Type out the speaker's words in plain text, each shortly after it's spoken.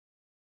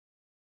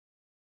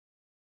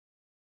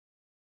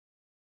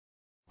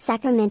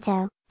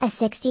Sacramento, a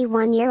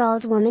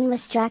 61-year-old woman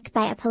was struck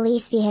by a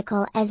police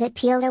vehicle as it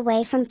peeled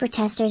away from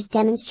protesters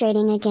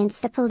demonstrating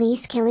against the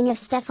police killing of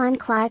Stephon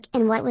Clark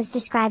in what was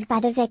described by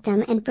the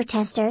victim and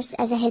protesters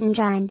as a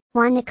hit-and-run.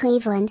 Wanda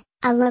Cleveland,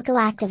 a local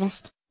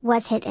activist,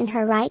 was hit in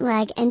her right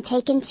leg and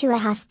taken to a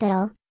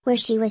hospital, where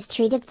she was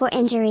treated for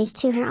injuries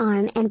to her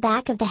arm and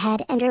back of the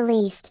head and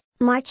released.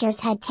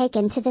 Marchers had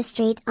taken to the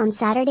street on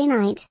Saturday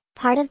night,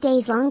 part of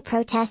days-long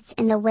protests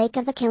in the wake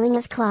of the killing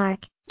of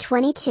Clark,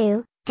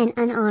 22, an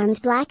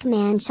unarmed black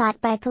man shot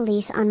by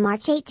police on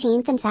March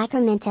 18 in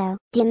Sacramento.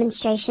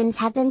 Demonstrations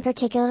have been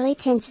particularly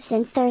tense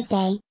since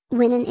Thursday,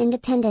 when an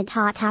independent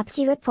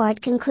autopsy report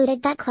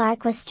concluded that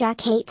Clark was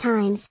struck 8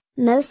 times,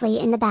 mostly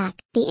in the back.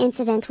 The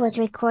incident was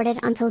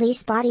recorded on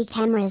police body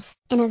cameras.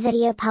 In a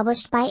video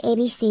published by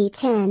ABC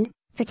 10,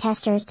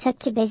 protesters took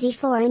to busy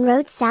foreign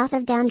roads south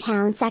of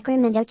downtown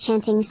Sacramento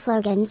chanting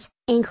slogans,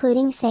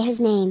 including "Say His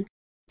Name."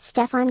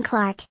 Stephon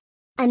Clark.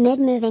 Amid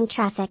moving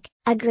traffic,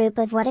 a group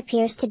of what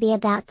appears to be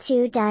about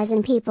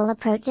 24 people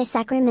approach a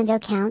Sacramento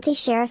County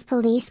Sheriff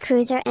Police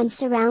cruiser and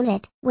surround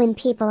it. When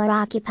people are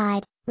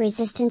occupied,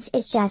 resistance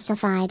is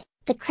justified,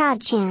 the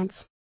crowd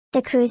chants.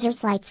 The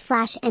cruiser's lights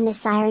flash and the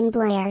siren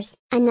blares.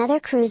 Another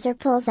cruiser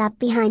pulls up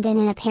behind in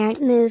an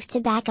apparent move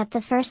to back up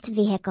the first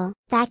vehicle.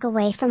 "Back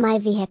away from my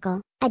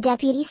vehicle," a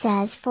deputy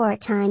says 4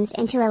 times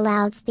into a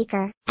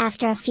loudspeaker.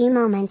 After a few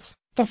moments,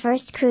 the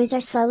first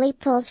cruiser slowly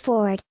pulls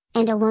forward,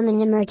 and a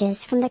woman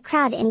emerges from the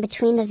crowd in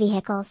between the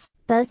vehicles,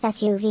 both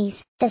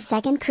SUVs. The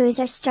second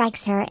cruiser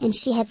strikes her and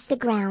she hits the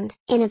ground.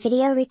 In a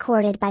video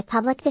recorded by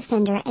public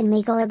defender and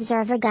legal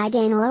observer Guy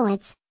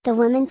Danilowitz, the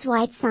woman's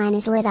white sign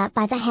is lit up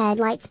by the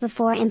headlights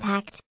before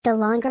impact. The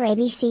longer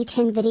ABC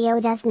 10 video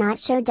does not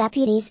show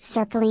deputies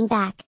circling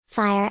back.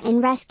 Fire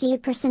and rescue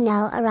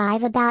personnel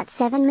arrive about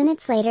 7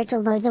 minutes later to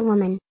load the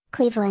woman,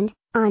 Cleveland,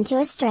 onto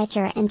a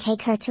stretcher and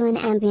take her to an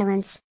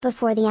ambulance.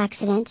 Before the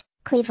accident,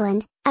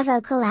 Cleveland, a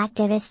vocal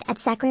activist at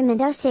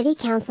Sacramento City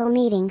Council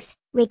meetings,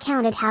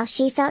 recounted how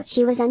she felt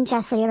she was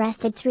unjustly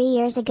arrested 3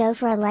 years ago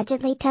for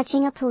allegedly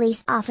touching a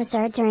police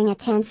officer during a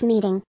tense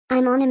meeting.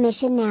 "I'm on a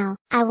mission now.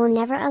 I will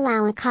never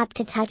allow a cop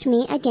to touch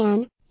me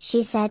again,"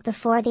 she said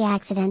before the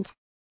accident.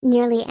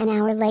 Nearly an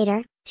hour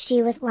later,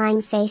 she was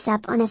lying face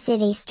up on a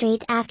city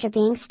street after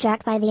being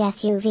struck by the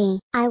SUV.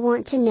 "I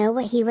want to know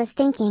what he was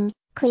thinking,"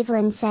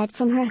 Cleveland said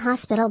from her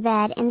hospital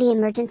bed in the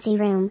emergency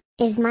room.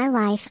 "Is my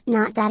life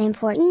not that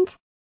important?"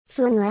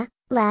 Funla,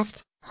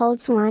 left,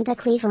 holds Wanda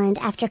Cleveland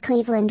after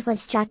Cleveland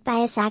was struck by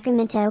a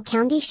Sacramento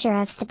County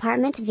Sheriff's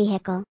Department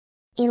vehicle.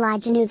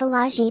 Elijah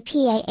Nuvalaji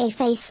PAA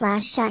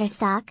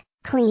face/Shutterstock,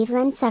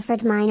 Cleveland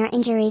suffered minor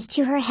injuries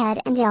to her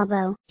head and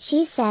elbow.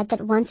 She said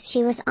that once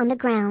she was on the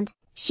ground,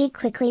 she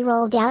quickly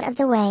rolled out of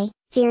the way,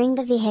 fearing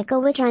the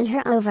vehicle would run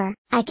her over.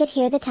 "I could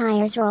hear the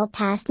tires roll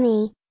past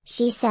me,"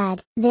 she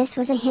said. "This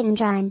was a hit and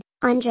run,"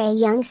 Andre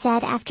Young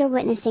said after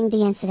witnessing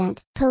the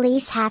incident.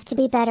 "Police have to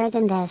be better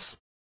than this."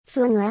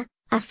 Funla,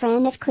 a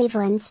friend of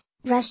Cleveland's,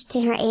 rushed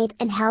to her aid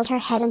and held her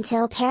head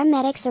until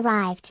paramedics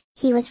arrived.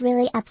 "He was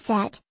really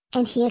upset,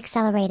 and he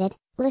accelerated,"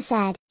 La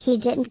said. "He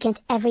didn't get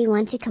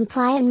everyone to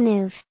comply and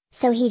move,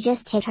 so he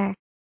just hit her."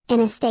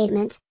 In a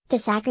statement, the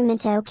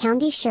Sacramento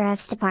County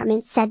Sheriff's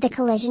Department said the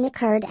collision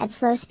occurred at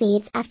slow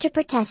speeds after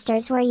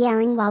protesters were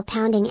yelling while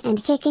pounding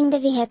and kicking the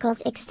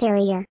vehicle's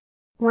exterior.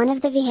 One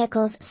of the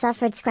vehicles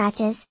suffered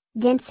scratches,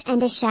 dents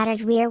and a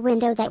shattered rear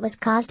window that was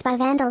caused by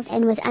vandals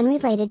and was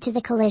unrelated to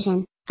the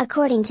collision,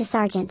 according to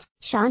Sergeant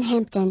Sean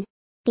Hampton.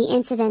 The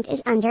incident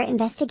is under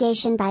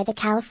investigation by the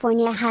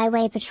California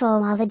Highway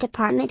Patrol while the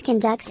department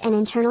conducts an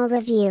internal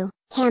review,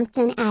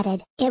 Hampton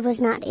added. "It was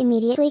not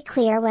immediately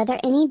clear whether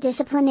any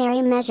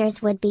disciplinary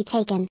measures would be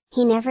taken.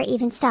 He never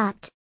even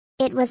stopped.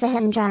 It was a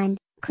hit and run,"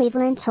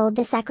 Cleveland told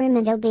the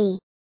Sacramento Bee.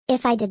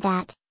 "If I did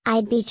that,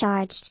 I'd be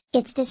charged.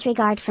 It's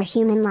disregard for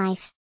human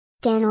life."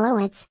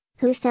 Danilowitz,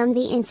 who filmed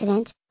the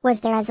incident,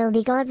 was there as a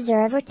legal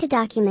observer to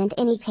document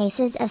any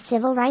cases of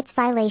civil rights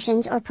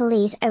violations or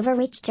police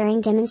overreach during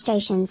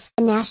demonstrations.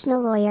 The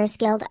National Lawyers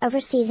Guild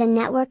oversees a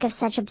network of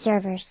such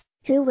observers,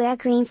 who wear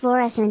green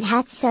fluorescent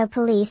hats so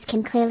police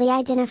can clearly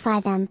identify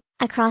them,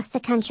 across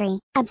the country.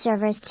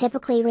 Observers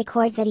typically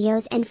record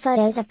videos and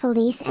photos of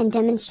police and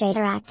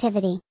demonstrator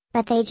activity,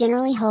 but they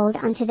generally hold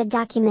onto the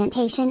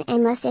documentation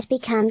unless it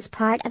becomes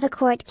part of a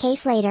court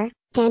case later,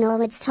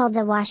 Danilowitz told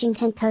the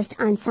Washington Post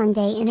on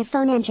Sunday in a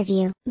phone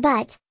interview.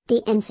 But,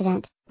 the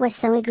incident was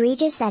so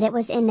egregious that it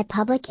was in the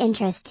public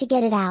interest to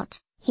get it out,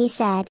 he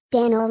said.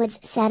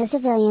 Danilowitz said a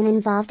civilian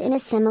involved in a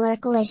similar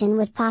collision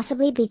would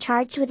possibly be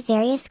charged with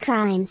various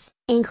crimes,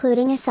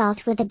 including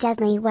assault with a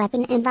deadly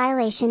weapon in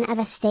violation of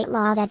a state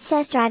law that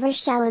says drivers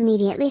shall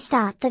immediately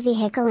stop the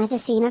vehicle at the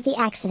scene of the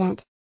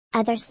accident.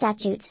 Other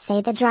statutes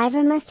say the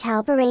driver must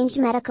help arrange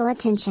medical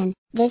attention.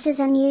 "This is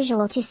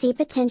unusual to see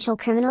potential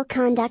criminal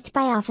conduct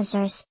by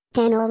officers,"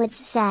 Danilowitz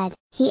said.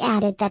 He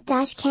added that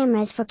dash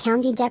cameras for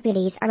county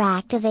deputies are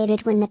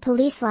activated when the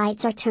police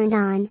lights are turned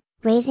on,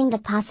 raising the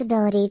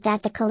possibility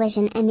that the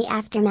collision and the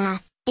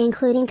aftermath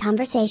including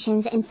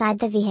conversations inside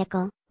the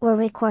vehicle, were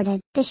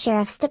recorded. The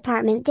sheriff's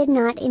department did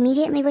not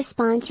immediately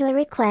respond to a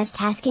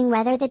request asking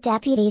whether the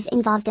deputies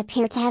involved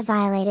appear to have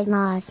violated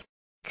laws.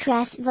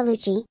 Chris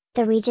Vellucci,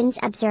 the region's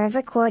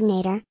observer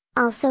coordinator,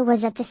 also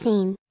was at the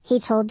scene. He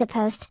told the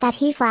Post that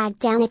he flagged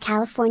down a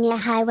California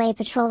Highway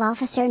Patrol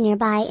officer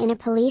nearby in a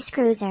police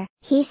cruiser.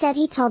 He said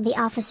he told the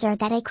officer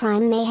that a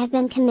crime may have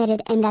been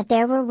committed and that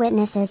there were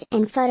witnesses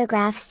and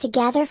photographs to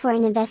gather for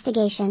an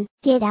investigation.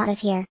 "Get out of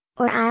here,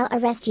 or I'll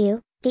arrest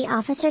you," the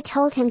officer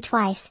told him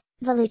twice,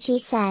 Vellucci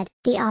said.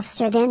 The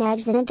officer then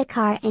exited the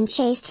car and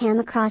chased him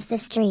across the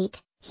street,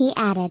 he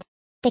added.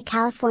 The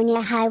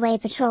California Highway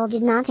Patrol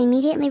did not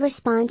immediately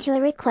respond to a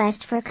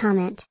request for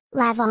comment.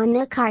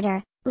 Lavonna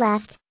Carter,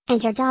 left,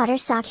 and her daughter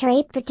saw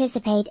Carey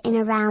participate in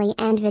a rally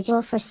and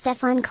vigil for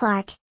Stephon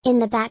Clark. In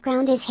the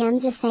background is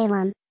Hamza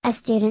Salem, a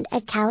student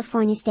at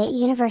California State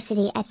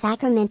University at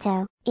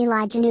Sacramento.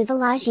 Elijah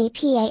Nuvalaji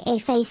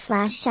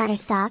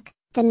PAA/Shutterstock.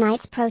 The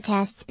night's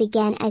protests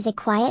began as a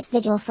quiet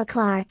vigil for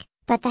Clark,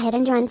 but the hit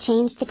and run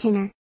changed the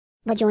tenor.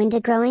 La joined a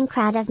growing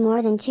crowd of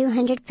more than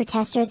 200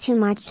 protesters who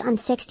marched on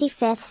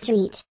 65th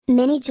Street.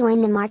 Many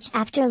joined the march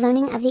after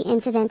learning of the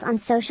incident on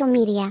social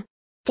media.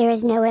 "There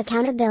is no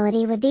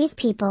accountability with these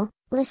people,"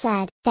 La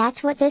said.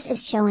 "That's what this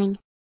is showing."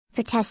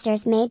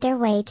 Protesters made their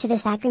way to the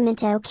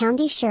Sacramento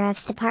County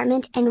Sheriff's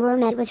Department and were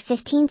met with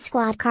 15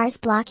 squad cars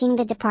blocking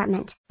the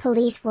department.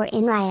 Police were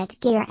in riot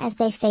gear as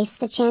they faced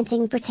the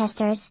chanting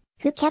protesters,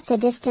 who kept a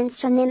distance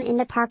from them in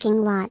the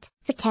parking lot.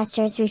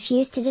 Protesters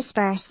refused to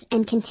disperse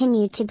and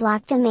continued to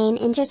block the main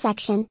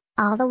intersection,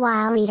 all the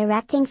while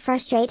redirecting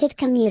frustrated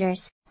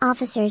commuters.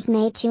 Officers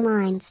made two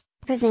lines,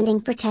 preventing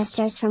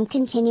protesters from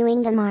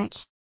continuing the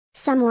march.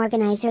 Some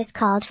organizers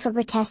called for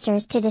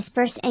protesters to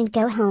disperse and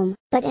go home,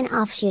 but an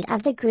offshoot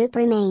of the group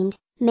remained,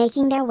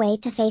 making their way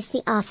to face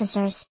the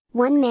officers.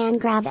 One man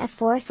grabbed a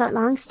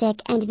 4-foot-long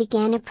stick and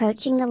began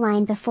approaching the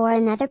line before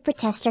another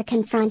protester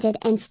confronted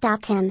and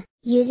stopped him.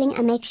 Using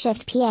a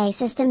makeshift PA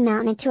system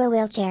mounted to a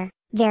wheelchair,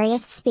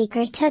 various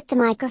speakers took the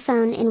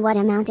microphone in what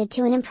amounted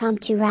to an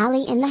impromptu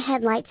rally in the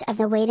headlights of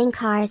the waiting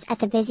cars at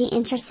the busy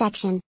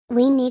intersection.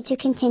 "We need to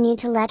continue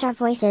to let our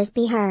voices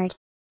be heard,"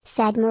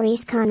 said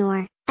Maurice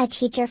Connor, a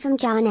teacher from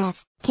John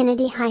F.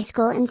 Kennedy High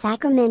School in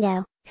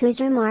Sacramento, whose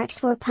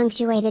remarks were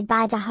punctuated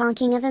by the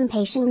honking of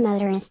impatient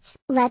motorists.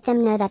 "Let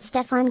them know that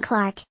Stephon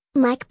Clark,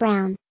 Mike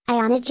Brown,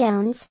 Ayanna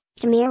Jones,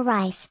 Jameer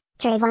Rice,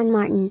 Trayvon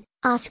Martin,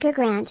 Oscar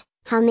Grant,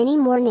 how many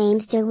more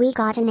names do we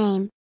got to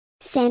name?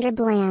 Sandra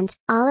Bland."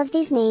 All of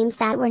these names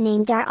that were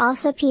named are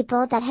also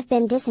people that have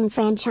been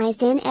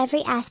disenfranchised in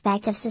every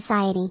aspect of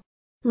society.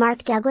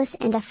 Mark Douglas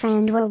and a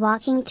friend were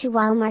walking to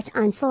Walmart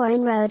on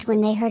Florin Road when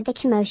they heard the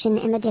commotion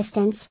in the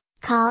distance.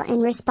 Call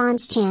and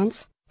response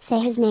chants, say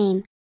his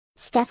name.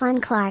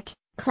 Stephon Clark,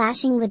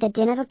 clashing with the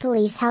din of a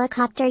police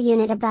helicopter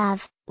unit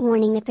above,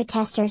 warning the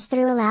protesters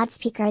through a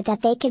loudspeaker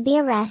that they could be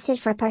arrested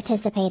for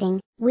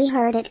participating. "We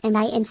heard it and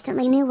I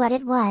instantly knew what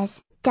it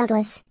was,"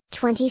 Douglas,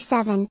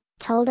 27,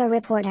 told a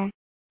reporter.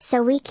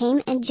 "So we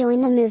came and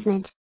joined the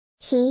movement."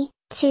 He,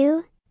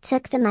 too,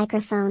 took the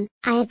microphone.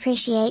 "I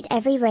appreciate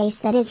every race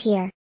that is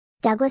here,"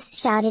 Douglas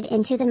shouted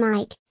into the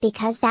mic,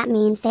 "because that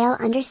means they'll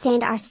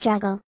understand our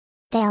struggle.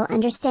 They'll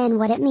understand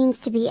what it means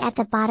to be at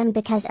the bottom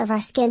because of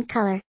our skin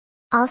color."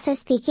 Also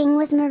speaking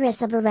was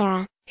Marissa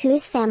Barrera,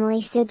 whose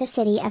family sued the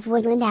city of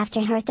Woodland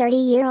after her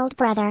 30-year-old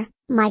brother,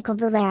 Michael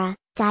Barrera,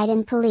 died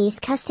in police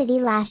custody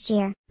last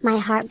year. "My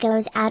heart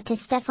goes out to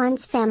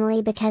Stephon's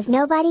family because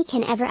nobody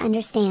can ever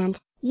understand.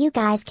 You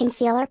guys can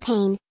feel our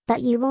pain,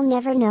 but you will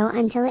never know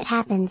until it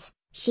happens,"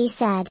 she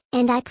said.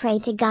 "And I pray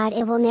to God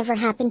it will never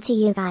happen to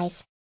you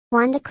guys."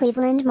 Wanda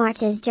Cleveland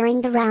marches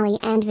during the rally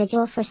and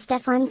vigil for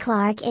Stephon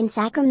Clark in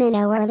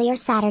Sacramento earlier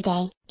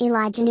Saturday.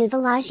 Elijah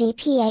Nuvalaji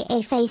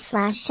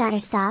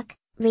PAA/Shutterstock.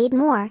 Read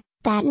more.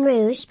 Baton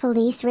Rouge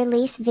police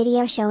release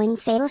video showing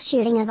fatal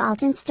shooting of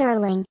Alton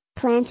Sterling.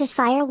 Plan to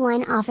fire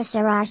one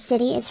officer. Our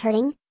city is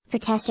hurting.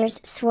 Protesters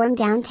swarm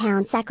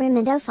downtown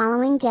Sacramento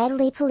following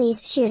deadly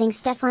police shooting.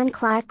 Stephon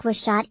Clark was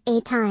shot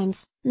 8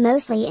 times,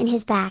 mostly in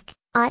his back.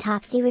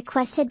 Autopsy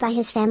requested by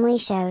his family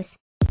shows